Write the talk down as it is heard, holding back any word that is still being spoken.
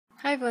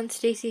Hi everyone,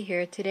 Stacy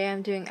here. Today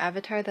I'm doing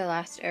Avatar The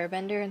Last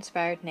Airbender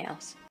inspired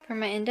nails. For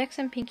my index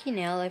and pinky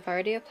nail, I've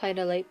already applied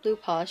a light blue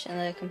polish and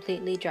let it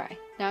completely dry.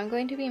 Now I'm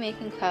going to be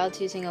making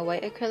clouds using a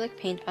white acrylic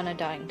paint on a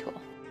dotting tool.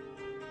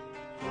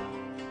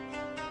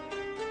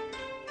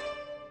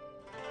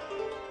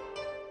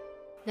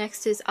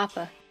 Next is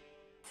Appa.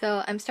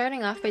 So I'm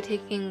starting off by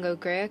taking a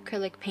gray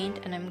acrylic paint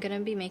and I'm going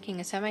to be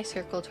making a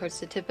semicircle towards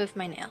the tip of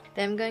my nail.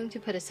 Then I'm going to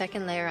put a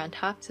second layer on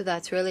top so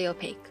that's really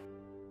opaque.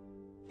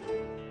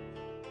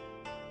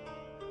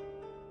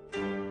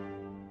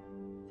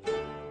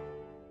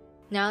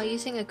 Now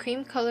using a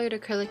cream colored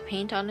acrylic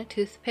paint on a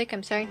toothpick,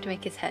 I'm starting to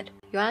make his head.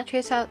 You want to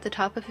trace out the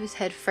top of his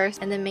head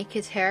first and then make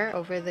his hair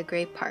over the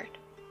gray part.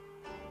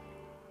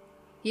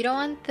 You don't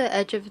want the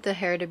edge of the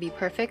hair to be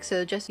perfect,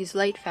 so just use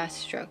light fast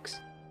strokes.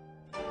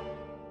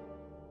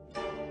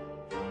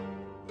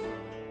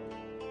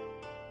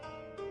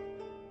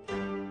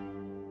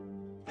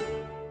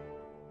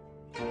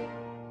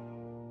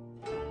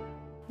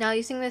 Now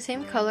using the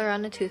same color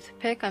on a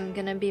toothpick, I'm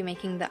going to be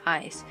making the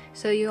eyes.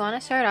 So you want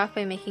to start off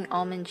by making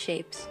almond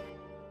shapes.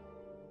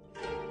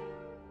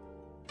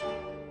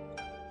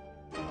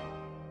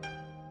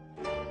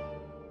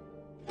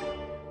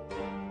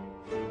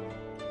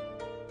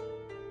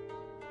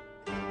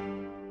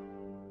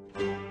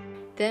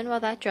 Then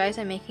while that dries,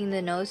 I'm making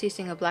the nose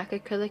using a black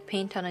acrylic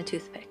paint on a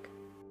toothpick.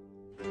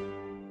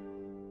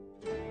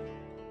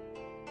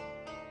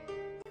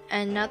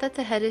 And now that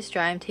the head is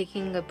dry, I'm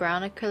taking a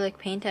brown acrylic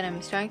paint and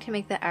I'm starting to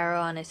make the arrow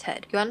on his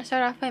head. You want to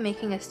start off by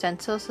making a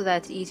stencil so that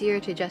it's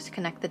easier to just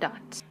connect the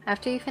dots.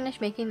 After you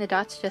finish making the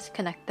dots, just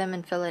connect them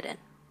and fill it in.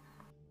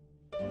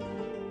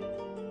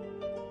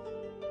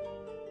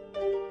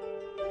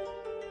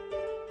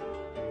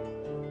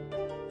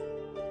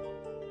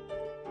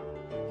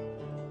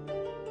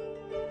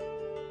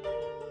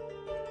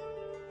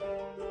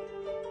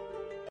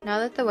 Now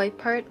that the white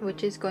part,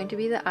 which is going to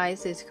be the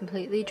eyes, is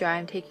completely dry,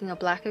 I'm taking a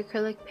black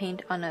acrylic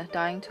paint on a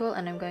dotting tool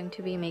and I'm going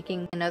to be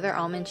making another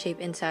almond shape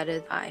inside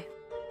of the eye.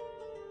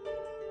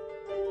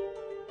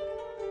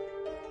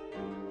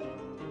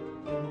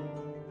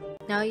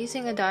 Now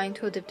using a dotting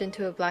tool dipped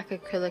into a black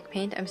acrylic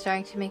paint, I'm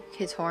starting to make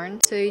his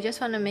horn. So you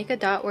just want to make a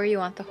dot where you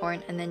want the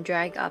horn and then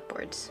drag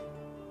upwards.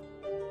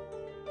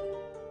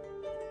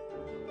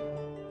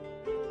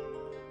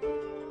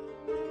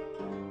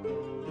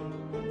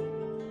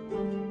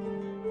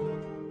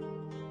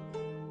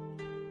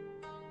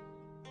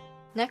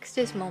 Next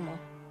is Momo.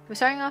 I'm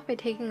starting off by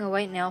taking a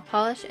white nail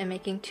polish and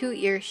making two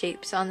ear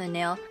shapes on the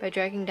nail by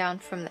dragging down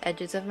from the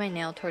edges of my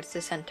nail towards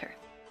the center.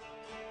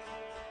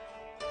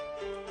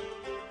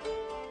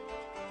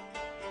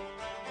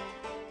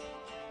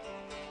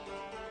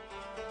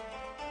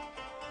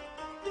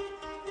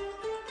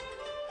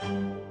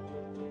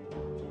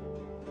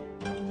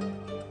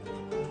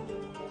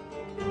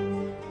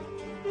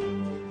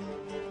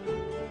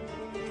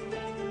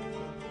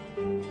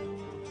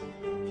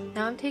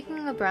 Now I'm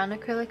taking a brown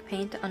acrylic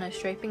paint on a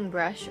striping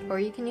brush, or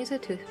you can use a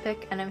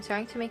toothpick, and I'm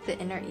starting to make the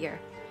inner ear.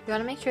 You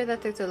want to make sure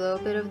that there's a little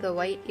bit of the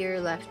white ear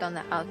left on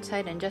the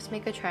outside and just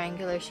make a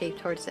triangular shape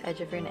towards the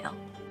edge of your nail.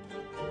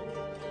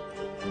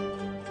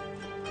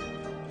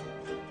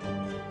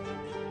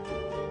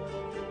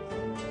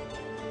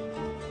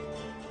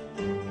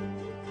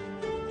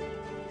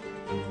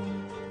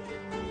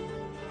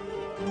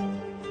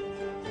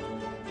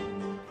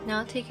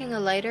 Now taking a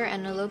lighter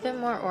and a little bit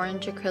more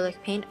orange acrylic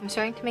paint, I'm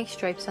starting to make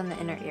stripes on the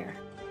inner ear.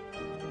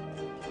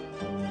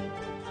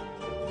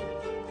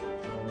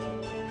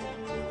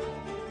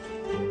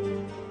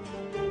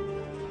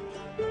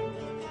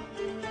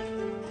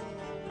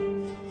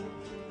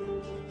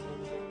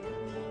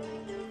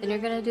 Then you're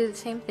going to do the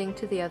same thing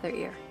to the other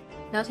ear.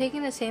 Now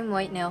taking the same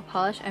white nail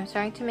polish, I'm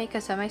starting to make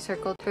a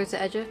semicircle towards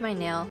the edge of my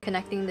nail,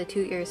 connecting the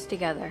two ears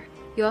together.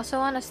 You also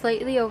want to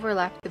slightly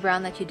overlap the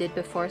brown that you did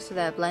before so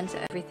that it blends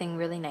everything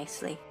really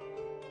nicely.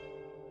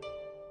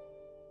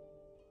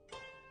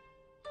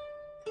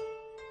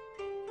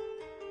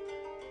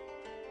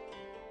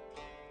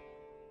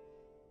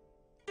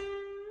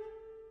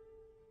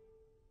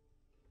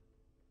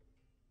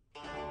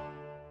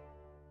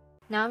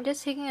 Now I'm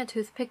just taking a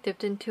toothpick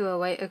dipped into a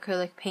white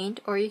acrylic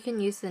paint, or you can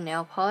use the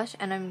nail polish,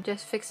 and I'm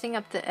just fixing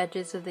up the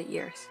edges of the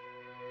ears.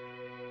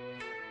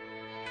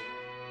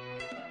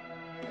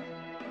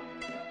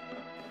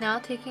 Now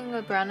taking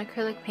a brown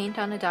acrylic paint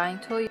on a dotting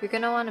tool, you're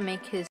going to want to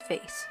make his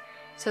face.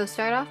 So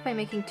start off by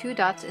making two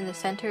dots in the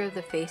center of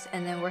the face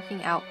and then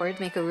working outward,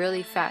 make a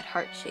really fat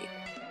heart shape.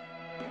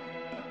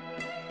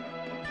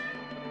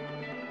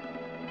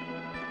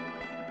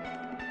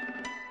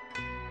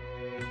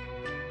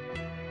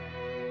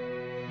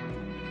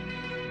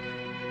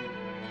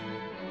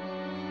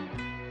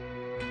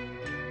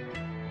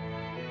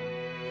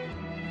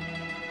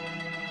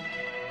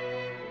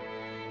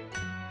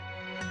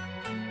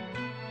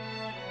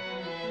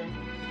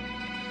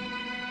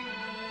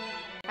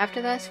 After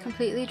that's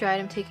completely dried,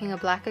 I'm taking a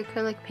black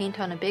acrylic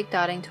paint on a big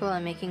dotting tool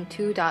and making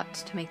two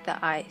dots to make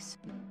the eyes.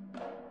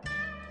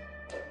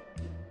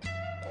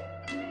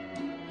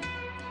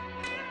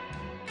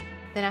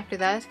 Then Then after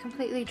that is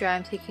completely dry,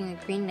 I'm taking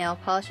a green nail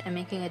polish and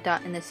making a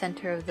dot in the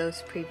center of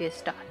those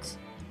previous dots.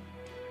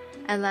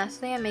 And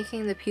lastly, I'm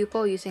making the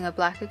pupil using a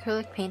black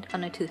acrylic paint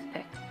on a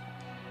toothpick.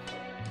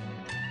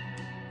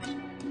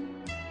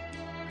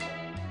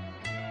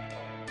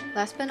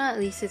 Last but not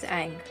least is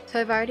Aang.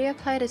 So I've already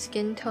applied a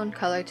skin tone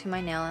color to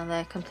my nail and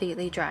let it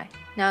completely dry.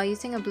 Now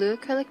using a blue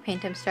acrylic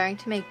paint, I'm starting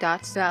to make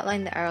dots to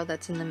outline the arrow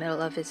that's in the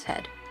middle of his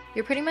head.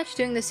 You're pretty much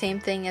doing the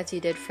same thing as you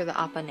did for the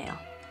Appa nail.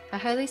 I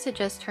highly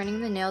suggest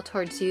turning the nail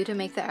towards you to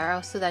make the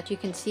arrow so that you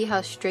can see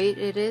how straight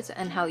it is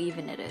and how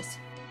even it is.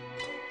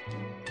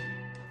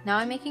 Now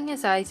I'm making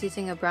his eyes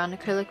using a brown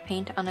acrylic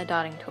paint on a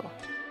dotting tool.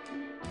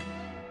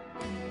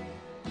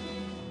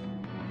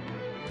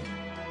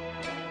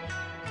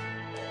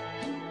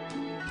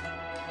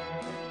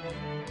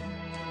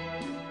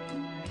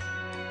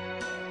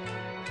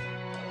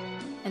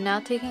 And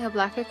now taking a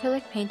black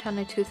acrylic paint on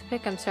a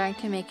toothpick, I'm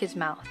starting to make his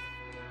mouth.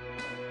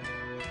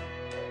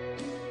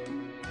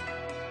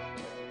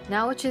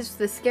 Now, which is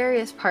the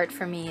scariest part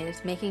for me,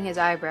 is making his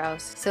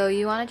eyebrows. So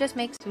you want to just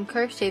make some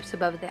curved shapes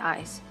above the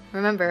eyes.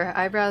 Remember,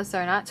 eyebrows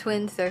are not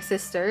twins, they're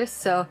sisters,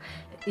 so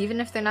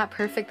even if they're not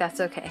perfect, that's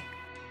okay.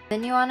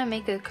 Then you want to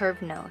make a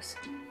curved nose.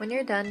 When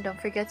you're done, don't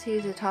forget to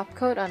use a top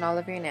coat on all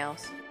of your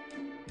nails.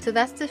 So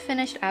that's the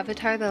finished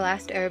Avatar The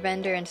Last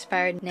Airbender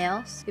inspired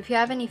nails. If you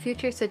have any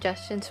future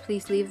suggestions,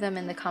 please leave them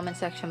in the comment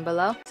section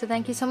below. So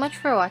thank you so much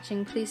for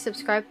watching. Please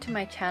subscribe to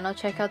my channel,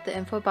 check out the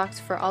info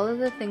box for all of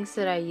the things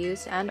that I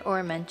used and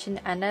or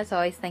mentioned, and as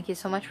always, thank you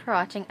so much for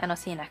watching, and I'll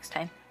see you next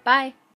time. Bye!